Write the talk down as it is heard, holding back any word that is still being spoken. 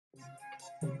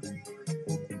Now,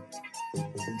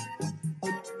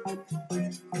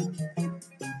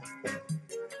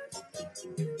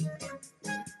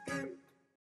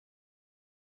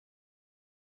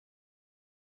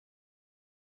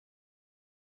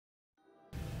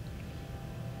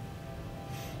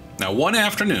 one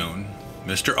afternoon,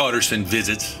 Mr. Utterson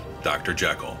visits Dr.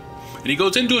 Jekyll, and he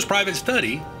goes into his private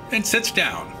study and sits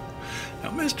down. Now,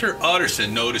 Mr.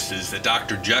 Utterson notices that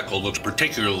Dr. Jekyll looks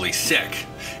particularly sick,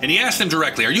 and he asks him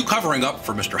directly, "Are you covering up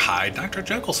for Mr. Hyde?" Dr.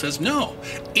 Jekyll says no,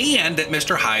 and that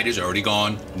Mr. Hyde is already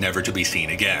gone, never to be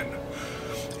seen again.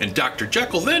 And Dr.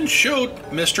 Jekyll then showed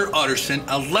Mr. Utterson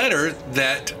a letter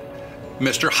that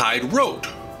Mr. Hyde wrote.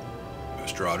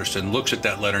 Mr. Utterson looks at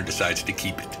that letter and decides to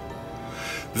keep it.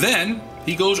 Then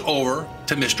he goes over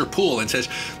to Mr. Poole and says,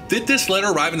 "Did this letter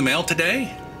arrive in the mail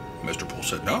today?" Mr. Poole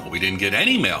said, "No, we didn't get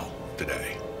any mail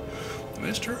today."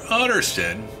 Mr.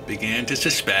 Utterson began to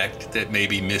suspect that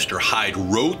maybe Mr. Hyde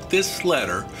wrote this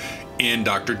letter in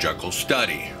Dr. Jekyll's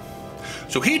study.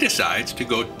 So he decides to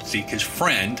go seek his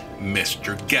friend,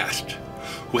 Mr. Guest,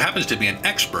 who happens to be an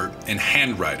expert in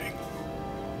handwriting.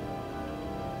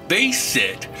 They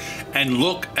sit and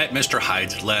look at Mr.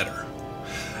 Hyde's letter.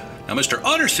 Now, Mr.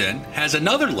 Utterson has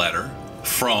another letter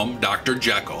from Dr.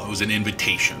 Jekyll. It was an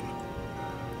invitation.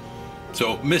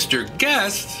 So Mr.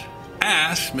 Guest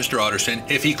asked Mr. Utterson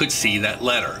if he could see that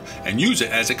letter and use it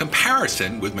as a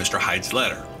comparison with Mr. Hyde's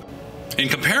letter. In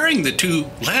comparing the two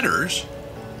letters,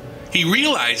 he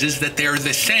realizes that they're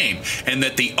the same and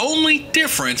that the only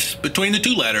difference between the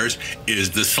two letters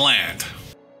is the slant.